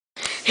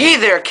Hey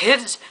there,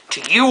 kids!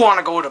 Do you want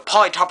to go to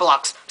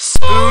Polytoperloks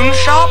spoon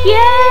shop? Yay!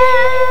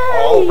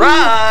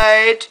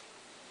 Alright!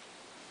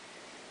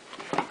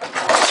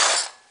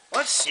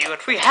 Let's see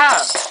what we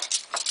have.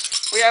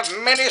 We have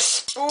many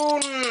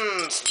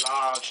spoons,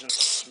 large and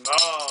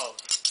small.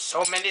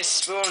 So many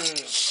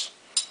spoons.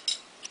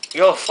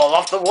 You'll fall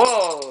off the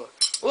wall.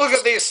 Look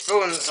at these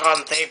spoons,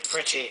 aren't they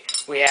pretty?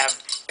 We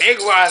have big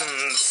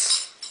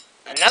ones,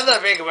 another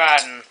big one,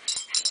 and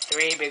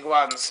 3 big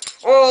ones.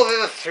 Oh,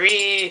 they're the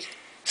 3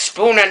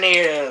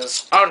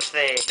 spooneers, aren't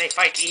they? They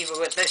fight evil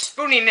with their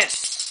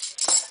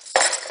spooniness.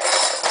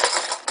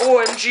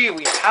 OMG,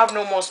 we have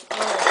no more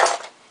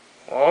spoons.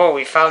 Oh,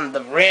 we found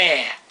the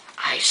rare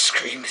ice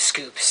cream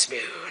scoop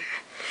spoon.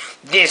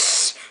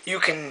 This you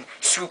can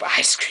scoop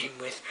ice cream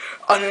with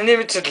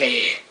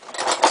unlimitedly.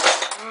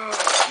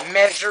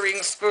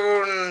 Measuring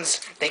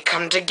spoons. They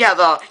come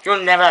together.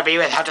 You'll never be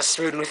without a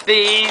spoon with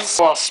these.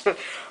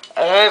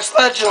 It's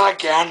the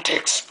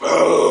gigantic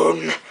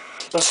spoon.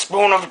 The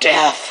spoon of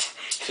death.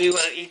 He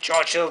will eat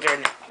your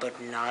children, but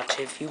not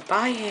if you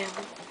buy him.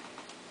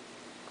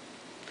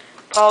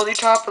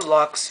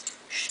 Polytoperloks,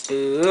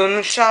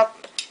 spoon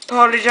shop.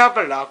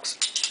 Polytoperloks,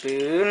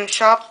 spoon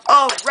shop.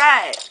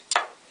 Alright!